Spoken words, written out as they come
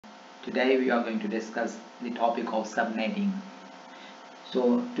Today we are going to discuss the topic of subnetting.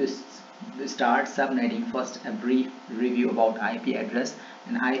 So to start subnetting, first a brief review about IP address.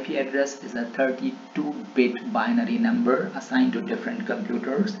 An IP address is a 32-bit binary number assigned to different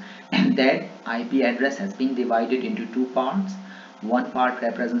computers, and that IP address has been divided into two parts. One part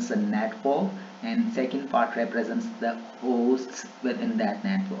represents the network and second part represents the hosts within that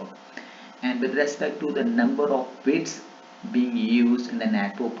network. And with respect to the number of bits being used in the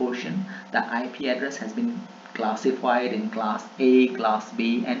network portion, the IP address has been classified in class A, class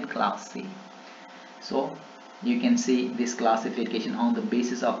B and class C. So you can see this classification on the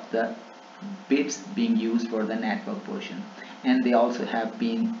basis of the bits being used for the network portion, and they also have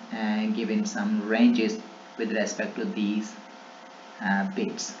been given some ranges with respect to these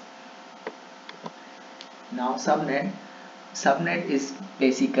bits. Now subnet is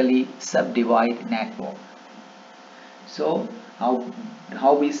basically subdivide network. So how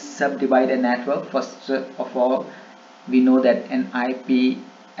we subdivide a network? First of all, we know that an IP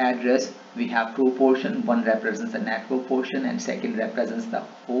address, we have two portions. One represents the network portion and second represents the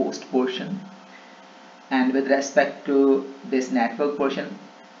host portion. And with respect to this network portion,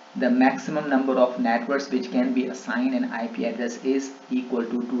 the maximum number of networks which can be assigned an IP address is equal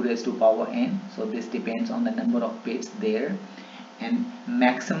to 2 raised to power n. So this depends on the number of bits there. And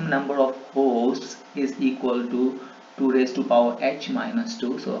maximum number of hosts is equal to 2 raised to power h minus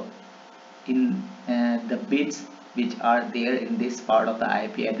 2. So in the bits which are there in this part of the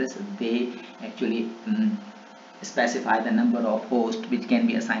IP address, they actually specify the number of hosts which can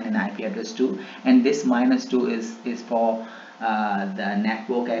be assigned an IP address to, and this minus 2 is for the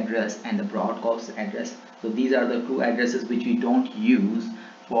network address and the broadcast address. So these are the two addresses which we don't use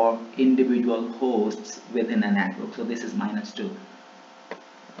for individual hosts within a network. So this is minus 2.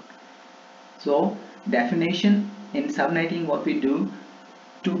 So definition in subnetting, what we do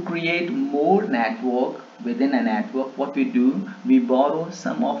to create more network within a network, what we do, we borrow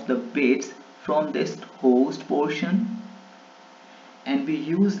some of the bits from this host portion and we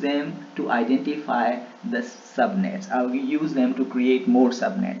use them to identify the subnets, or we use them to create more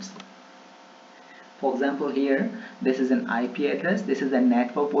subnets. For example, here this is an IP address, this is the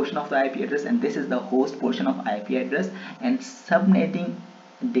network portion of the IP address, and this is the host portion of IP address, and subnetting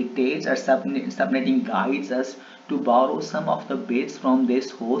dictates or subnetting guides us to borrow some of the bits from this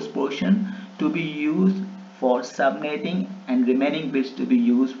host portion to be used for subnetting and remaining bits to be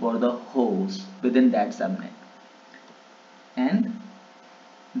used for the host within that subnet. And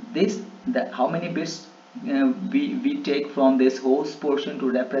this, how many bits we take from this host portion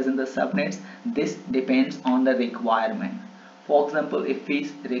to represent the subnets, this depends on the requirement. For example, if we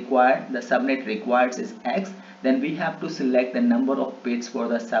require, the subnet requires is x, then we have to select the number of bits for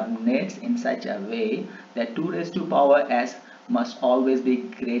the subnets in such a way that 2 raised to power s must always be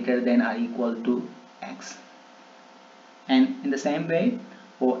greater than or equal to x. And in the same way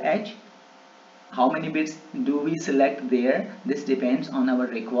for h, how many bits do we select there? This depends on our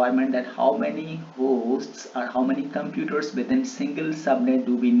requirement, that how many hosts or how many computers within single subnet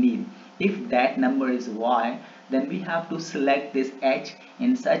do we need. If that number is y, then we have to select this h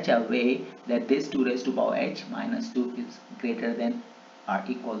in such a way that this 2 raised to power h minus 2 is greater than or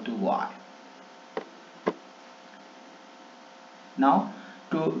equal to y. Now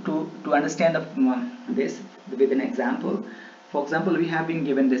to understand this with an example, for example, we have been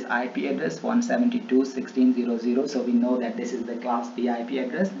given this IP address 172.16.0.0, so we know that this is the class B IP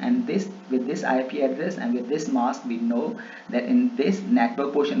address, and this with this IP address and with this mask, we know that in this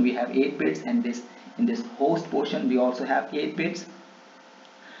network portion we have 8 bits, and this in this host portion we also have 8 bits.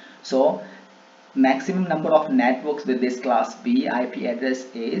 So maximum number of networks with this class B IP address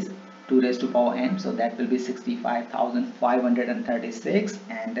is 2 raised to power n, so that will be 65,536,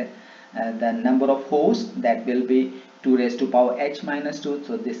 and the number of hosts, that will be 2 raised to power h minus 2,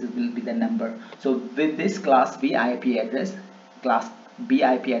 so this will be the number. So with this class B IP address,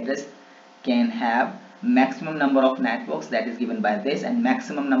 can have maximum number of networks, that is given by this, and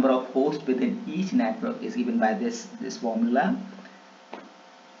maximum number of hosts within each network is given by this formula.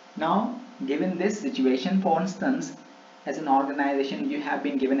 Now given this situation, for instance, as an organization, you have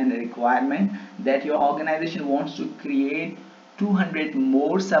been given a requirement that your organization wants to create 200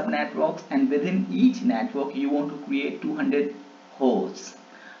 more subnetworks, and within each network you want to create 200 hosts.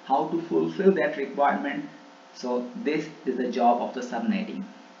 How to fulfill that requirement? So this is the job of the subnetting.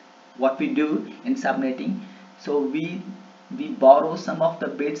 What we do in subnetting, so we borrow some of the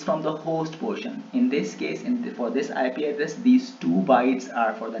bits from the host portion. In this case, for this IP address, these 2 bytes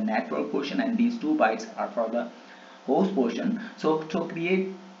are for the network portion and these 2 bytes are for the host portion. So to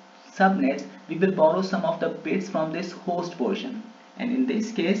create subnets, we will borrow some of the bits from this host portion, and in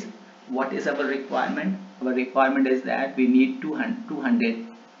this case what is our requirement? Our requirement is that we need 200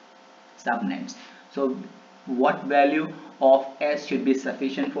 subnets. So what value of s should be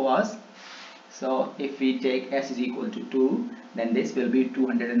sufficient for us? So if we take s is equal to 2, then this will be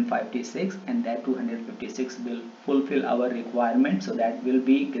 256, and that 256 will fulfill our requirement, so that will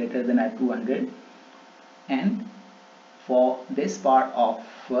be greater than our 200. And for this part of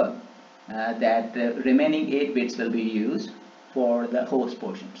that remaining 8 bits will be used for the host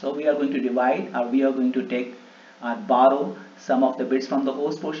portion. So we are going to divide, or we are going to take borrow some of the bits from the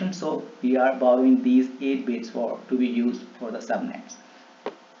host portion. So we are borrowing these 8 bits to be used for the subnets.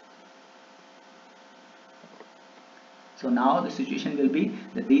 So now the situation will be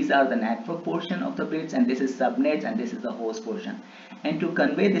that these are the network portion of the bits, and this is subnets, and this is the host portion. And to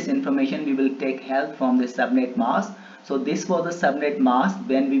convey this information, we will take help from the subnet mask. So this was the subnet mask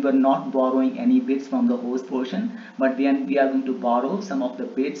when we were not borrowing any bits from the host portion, but when we are going to borrow some of the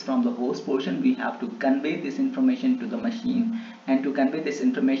bits from the host portion, we have to convey this information to the machine, and to convey this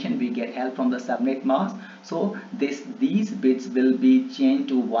information we get help from the subnet mask. So these bits will be changed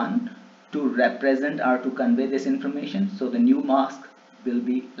to 1 to represent or to convey this information. So the new mask will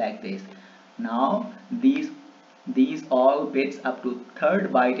be like this. Now these all bits up to third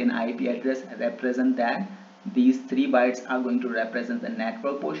byte in IP address represent that. These 3 bytes are going to represent the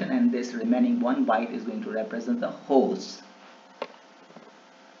network portion, and this remaining 1 byte is going to represent the hosts.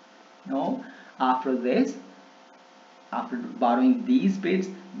 Now after this, after borrowing these bits,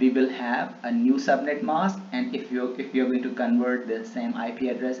 we will have a new subnet mask, and if you're going to convert the same IP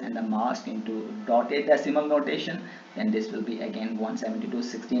address and the mask into dotted decimal notation, then this will be again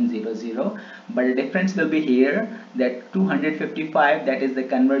 172.16.00. But the difference will be here that 255, that is the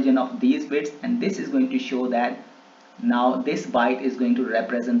conversion of these bits, and this is going to show that now this byte is going to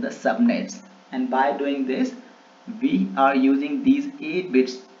represent the subnets. And by doing this, we are using these 8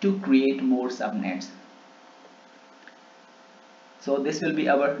 bits to create more subnets. So this will be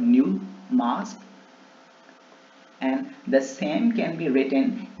our new mask, and the same can be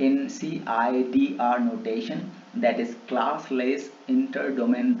written in CIDR notation, that is classless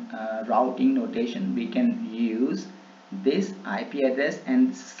interdomain routing notation. We can use this IP address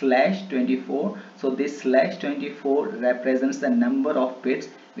and /24. So this /24 represents the number of bits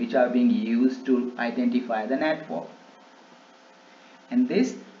which are being used to identify the network, and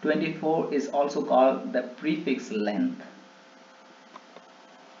this 24 is also called the prefix length.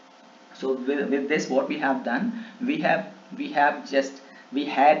 So with this, what we have done, we had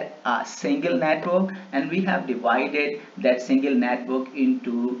a single network, and we have divided that single network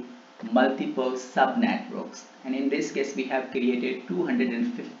into multiple sub networks, and in this case we have created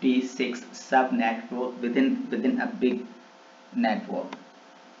 256 sub network within a big network.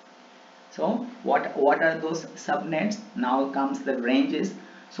 So what are those subnets? Now comes the ranges.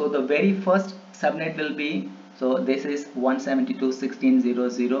 So the very first subnet will be, so this is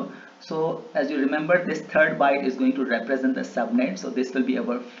 172.16.00. So as you remember, this third byte is going to represent the subnet. So this will be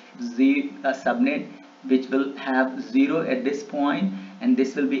our subnet which will have 0 at this point, and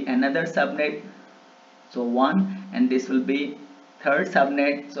this will be another subnet, so 1, and this will be third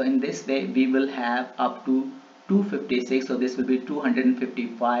subnet. So in this way we will have up to 256. So this will be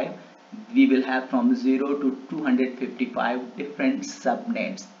 255. We will have from 0 to 255 different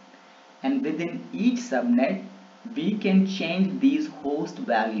subnets, and within each subnet we can change these host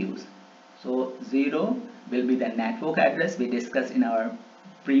values. So 0 will be the network address we discussed in our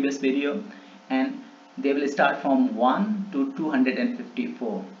previous video, and they will start from 1 to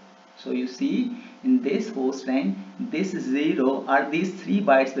 254. So you see, in this host range, this 0 or these 3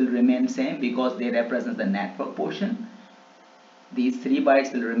 bytes will remain same because they represent the network portion. These 3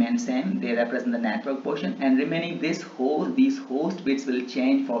 bytes will remain same, they represent the network portion, and remaining these host bits will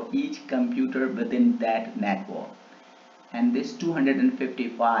change for each computer within that network. And this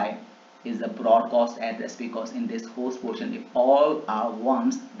 255 is the broadcast address, because in this host portion, if all are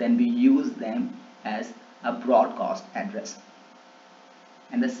ones, then we use them as a broadcast address.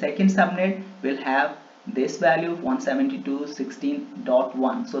 And the second subnet will have this value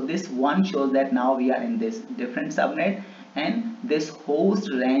 172.16.1. so this 1 shows that now we are in this different subnet, and this host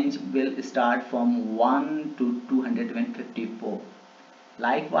range will start from 1 to 254.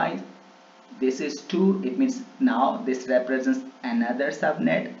 Likewise, this is 2, it means now this represents another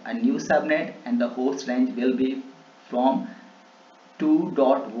subnet, a new subnet, and the host range will be from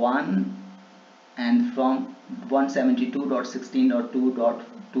 2.1 and from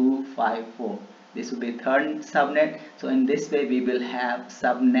 172.16.2.254. This will be third subnet. So in this way we will have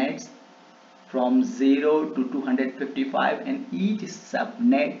subnets from 0 to 255, and each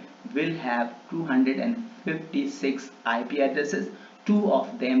subnet will have 256 IP addresses two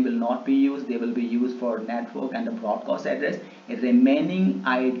of them will not be used. They will be used for network and the broadcast address. The remaining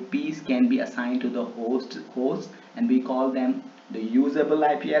IPs can be assigned to the host, and we call them the usable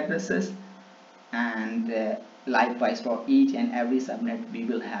IP addresses. And likewise for each and every subnet we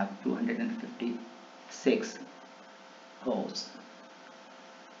will have 256 hosts.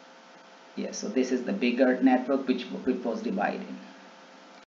 Yes, so this is the bigger network which was divided.